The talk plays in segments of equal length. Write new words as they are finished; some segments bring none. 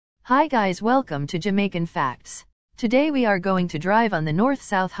Hi guys, welcome to Jamaican Facts. Today we are going to drive on the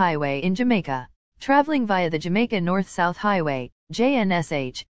North-South Highway in Jamaica. Traveling via the Jamaica North-South Highway,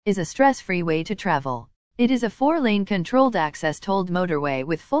 JNSH, is a stress-free way to travel. It is a 4-lane controlled access tolled motorway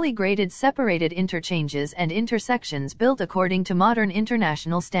with fully graded separated interchanges and intersections built according to modern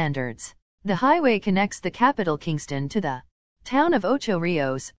international standards. The highway connects the capital Kingston to the town of Ocho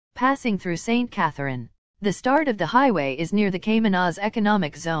Rios, passing through St. Catherine. The start of the highway is near the Caymanas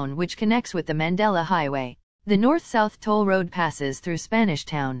Economic Zone, which connects with the Mandela Highway. The north-south toll road passes through Spanish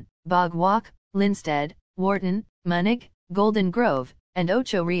Town, Bog Walk, Linstead, Wharton, Munnig, Golden Grove, and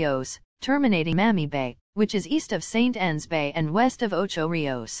Ocho Rios, terminating Mammy Bay, which is east of St. Anne's Bay and west of Ocho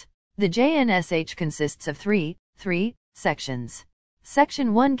Rios. The JNSH consists of three sections.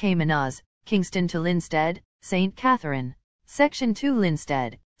 Section 1 Caymanas, Kingston to Linstead, St. Catherine. Section 2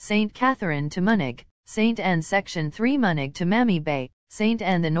 Linstead, St. Catherine to Munnig, St. Anne. Section 3 Munnig to Mammy Bay, St.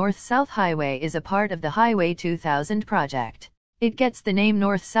 Anne. The North-South Highway is a part of the Highway 2000 project. It gets the name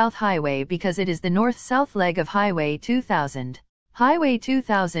North-South Highway because it is the north-south leg of Highway 2000. Highway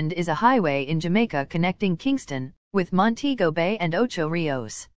 2000 is a highway in Jamaica connecting Kingston with Montego Bay and Ocho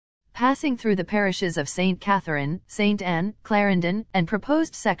Rios. Passing through the parishes of St. Catherine, St. Anne, Clarendon, and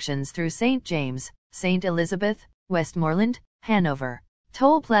proposed sections through St. James, St. Elizabeth, Westmoreland, Hanover.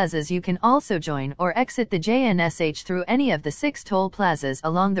 Toll plazas. You can also join or exit the JNSH through any of the 6 toll plazas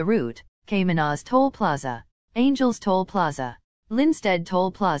along the route: Caymanas Toll Plaza, Angels Toll Plaza, Linstead Toll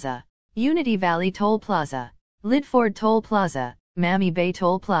Plaza, Unity Valley Toll Plaza, Lidford Toll Plaza, Mammy Bay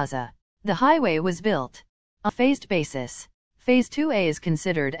Toll Plaza. The highway was built on a phased basis. Phase 2A is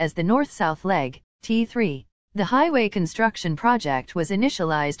considered as the north-south leg, T3. The highway construction project was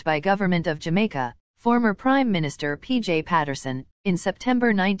initialized by Government of Jamaica, former Prime Minister P.J. Patterson, in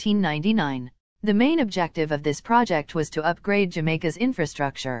September 1999. The main objective of this project was to upgrade Jamaica's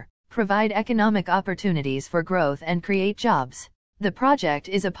infrastructure, provide economic opportunities for growth and create jobs. The project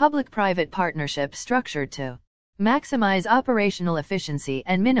is a public-private partnership structured to maximize operational efficiency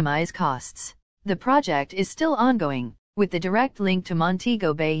and minimize costs. The project is still ongoing, with the direct link to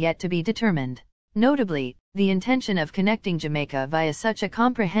Montego Bay yet to be determined. Notably, the intention of connecting Jamaica via such a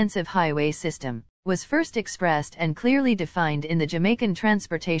comprehensive highway system was first expressed and clearly defined in the Jamaican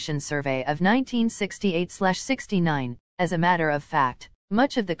Transportation Survey of 1968/69. As a matter of fact,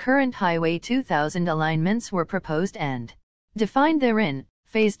 much of the current Highway 2000 alignments were proposed and defined therein.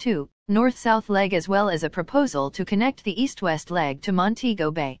 Phase 2, north-south leg, as well as a proposal to connect the east-west leg to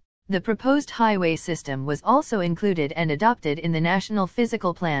Montego Bay. The proposed highway system was also included and adopted in the National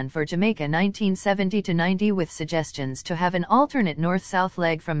Physical Plan for Jamaica 1970-90, with suggestions to have an alternate north-south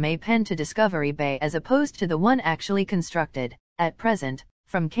leg from May Pen to Discovery Bay as opposed to the one actually constructed, at present,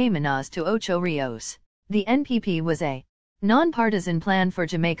 from Caymanas to Ocho Rios. The NPP was a nonpartisan plan for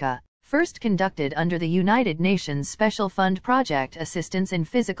Jamaica, first conducted under the United Nations Special Fund Project Assistance in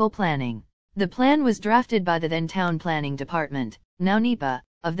Physical Planning. The plan was drafted by the then Town Planning Department, now NEPA,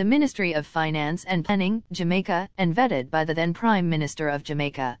 of the Ministry of Finance and Planning, Jamaica, and vetted by the then Prime Minister of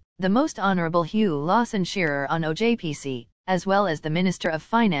Jamaica, the Most Honourable Hugh Lawson Shearer on OJPC, as well as the Minister of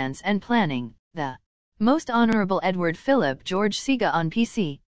Finance and Planning, the Most Honourable Edward Philip George Siga on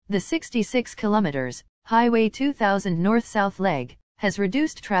PC. The 66 kilometres, Highway 2000 north-south leg, has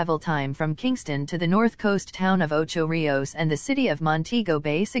reduced travel time from Kingston to the north coast town of Ocho Rios and the city of Montego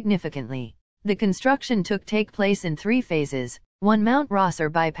Bay significantly. The construction take place in 3 phases. 1 Mount Rosser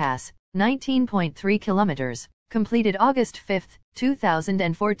Bypass, 19.3 kilometers, completed August 5,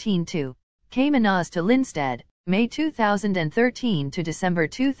 2014. 2 Caymanas to Linstead, May 2013 to December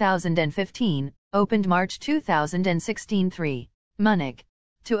 2015, opened March 2016. 3 Munnig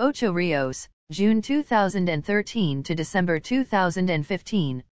to Ocho Rios, June 2013 to December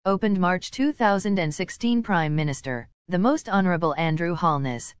 2015, opened March 2016. Prime Minister, the Most Honourable Andrew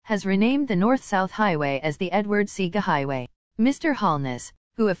Holness, has renamed the North-South Highway as the Edward Siga Highway. Mr. Holness,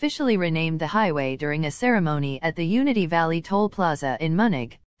 who officially renamed the highway during a ceremony at the Unity Valley Toll Plaza in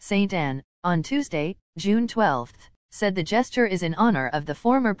Munnig, St. Anne, on Tuesday, June 12, said the gesture is in honor of the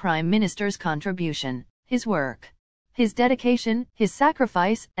former Prime Minister's contribution, his work, his dedication, his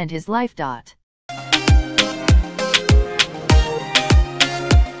sacrifice, and his life.